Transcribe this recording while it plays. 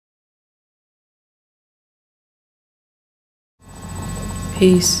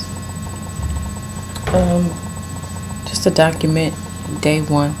Peace. Just to document day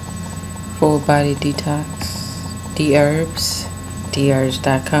 1, full body detox, D-Herbs,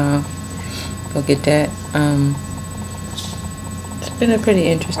 Dherbs.com. Go get that. It's been a pretty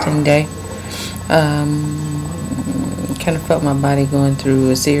interesting day. Kind of felt my body going through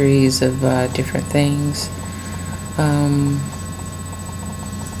a series of different things.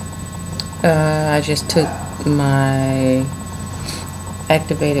 I just took my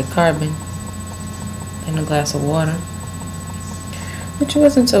activated carbon in a glass of water, which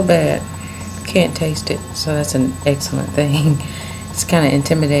wasn't so bad. Can't taste it, so that's an excellent thing. It's kind of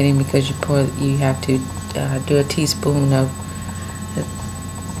intimidating because you have to do a teaspoon of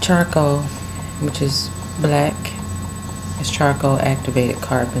charcoal, which is black. It's charcoal activated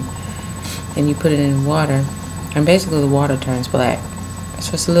carbon, and you put it in water, and basically the water turns black.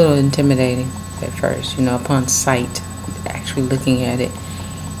 So it's a little intimidating at first, upon sight, actually looking at it.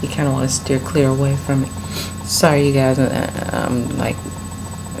 You kind of want to steer clear away from it. Sorry, you guys. Like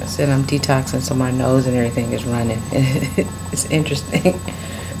I said, I'm detoxing, so my nose and everything is running. It's interesting.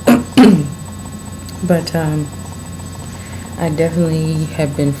 But I definitely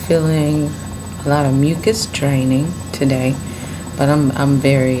have been feeling a lot of mucus draining today. But I'm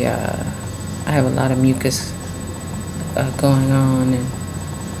very I have a lot of mucus going on, and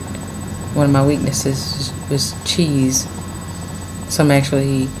one of my weaknesses was cheese. So I'm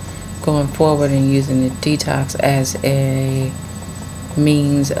actually going forward and using the detox as a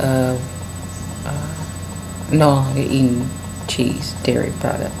means of no longer eating cheese, dairy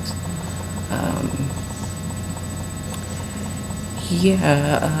products.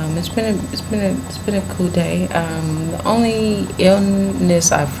 It's been a cool day. The only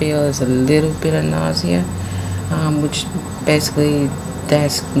illness I feel is a little bit of nausea, which basically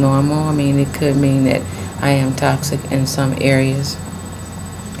that's normal. I mean, it could mean that I am toxic in some areas,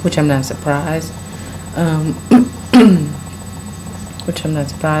 which I'm not surprised. Which I'm not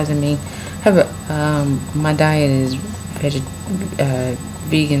surprised. I mean, my diet is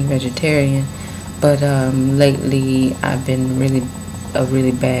vegan, vegetarian, but lately I've been a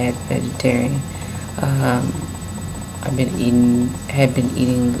really bad vegetarian. Had been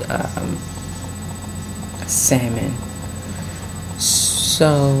eating salmon.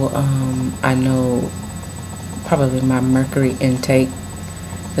 So I know probably my mercury intake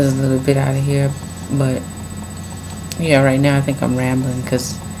is a little bit out of here, but yeah, right now I think I'm rambling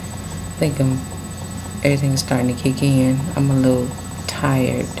because I think everything's starting to kick in. I'm a little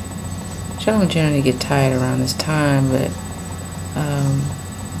tired. I don't generally get tired around this time, but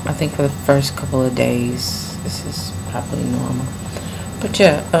I think for the first couple of days this is probably normal. But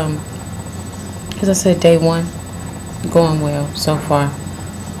yeah, as I said, day 1 going well so far.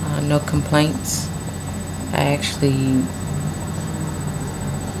 No complaints. I actually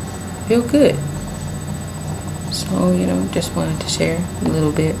feel good. So, just wanted to share a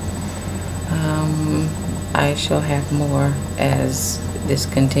little bit. I shall have more as this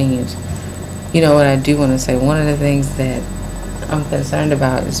continues. What I do want to say, one of the things that I'm concerned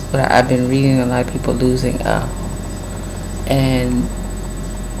about is what I've been reading, a lot of people losing an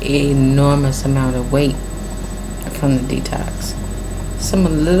enormous amount of weight from the detox. So I'm a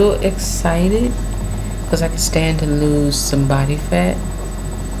little excited because I can stand to lose some body fat,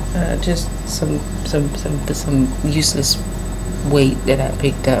 just some useless weight that I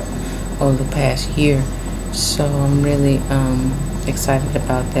picked up over the past year. So I'm really excited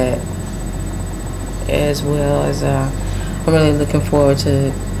about that, as well as I'm really looking forward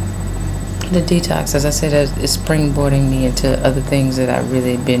to the detox. As I said, it's springboarding me into other things that I've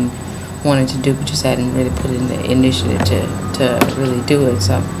really been wanting to do, but just hadn't really put in the initiative to really do it.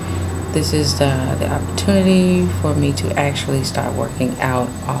 So this is the opportunity for me to actually start working out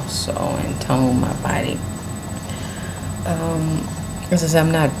also and tone my body. As I said,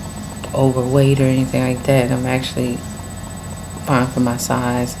 I'm not overweight or anything like that. I'm actually fine for my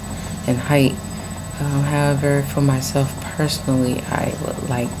size and height. However, for myself personally, I would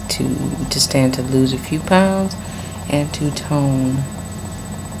like to stand to lose a few pounds and to tone,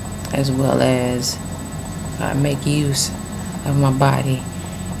 as well as make use of my body,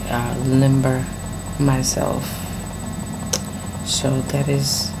 limber myself. So that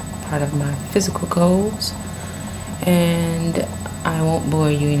is part of my physical goals, and I won't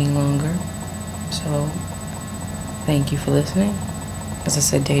bore you any longer. So thank you for listening. As I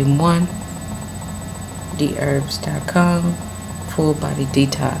said, day 1, Dherbs.com, full body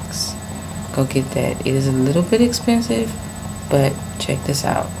detox. Go get that. It is a little bit expensive, but check this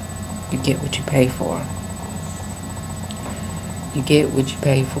out. You get what you pay for. You get what you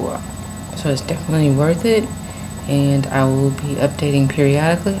pay for. So it's definitely worth it. and I will be updating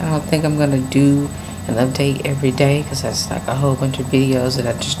periodically. I don't think I'm going to do an update every day because that's like a whole bunch of videos that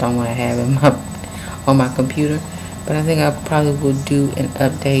I just don't want to have in on my computer. But I think I probably will do an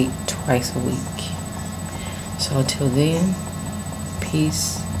update twice a week. So until then,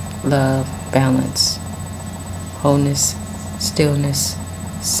 peace, love, balance, wholeness, stillness,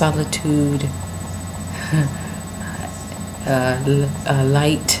 solitude,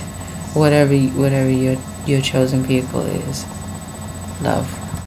 light, whatever your chosen vehicle is. Love.